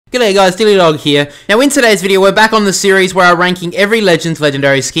G'day guys, DYLIEDOG here. Now in today's video, we're back on the series where I'm ranking every Legends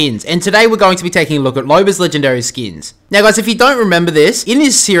legendary skins, and today we're going to be taking a look at Loba's legendary skins. Now guys, if you don't remember this, in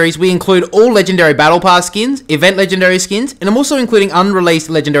this series we include all legendary battle pass skins, event legendary skins, and I'm also including unreleased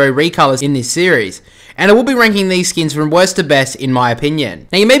legendary recolors in this series. And I will be ranking these skins from worst to best in my opinion.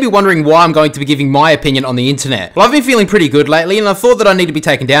 Now you may be wondering why I'm going to be giving my opinion on the internet. Well, I've been feeling pretty good lately and I thought that I need to be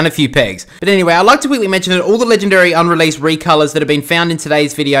taken down a few pegs. But anyway, I'd like to quickly mention that all the legendary unreleased recolors that have been found in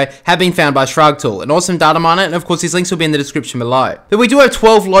today's video have been found by Shrugtal, an awesome data miner, and of course his links will be in the description below. But we do have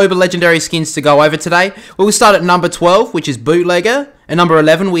 12 Loba legendary skins to go over today. We'll start at number 12, which is Bootlegger. At number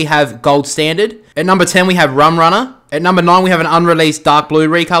 11 we have Gold Standard. At number 10 we have Rum Runner. At number 9 we have an unreleased Dark Blue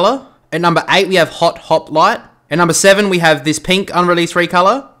recolor. At number 8 we have Hot Hoplite. At number 7 we have this pink unreleased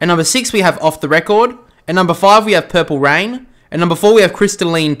recolor. At number 6 we have Off the Record. At number 5 we have Purple Rain. At number 4 we have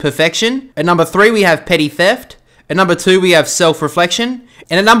Crystalline Perfection. At number 3 we have Petty Theft. At number 2 we have Self-Reflection.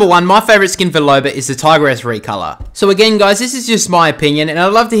 And at number 1, my favourite skin for Loba is the Tigress recolor. So again guys, this is just my opinion and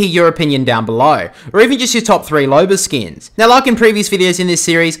I'd love to hear your opinion down below, or even just your top 3 Loba skins. Now like in previous videos in this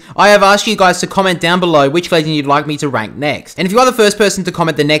series, I have asked you guys to comment down below which legend you'd like me to rank next. And if you are the first person to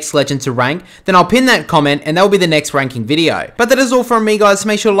comment the next legend to rank, then I'll pin that comment and that will be the next ranking video. But that is all from me guys, so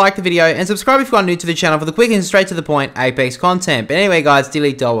make sure to like the video and subscribe if you are new to the channel for the quick and straight to the point Apex content. But anyway guys,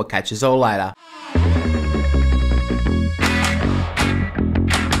 DYLIEDOG will catch us all later.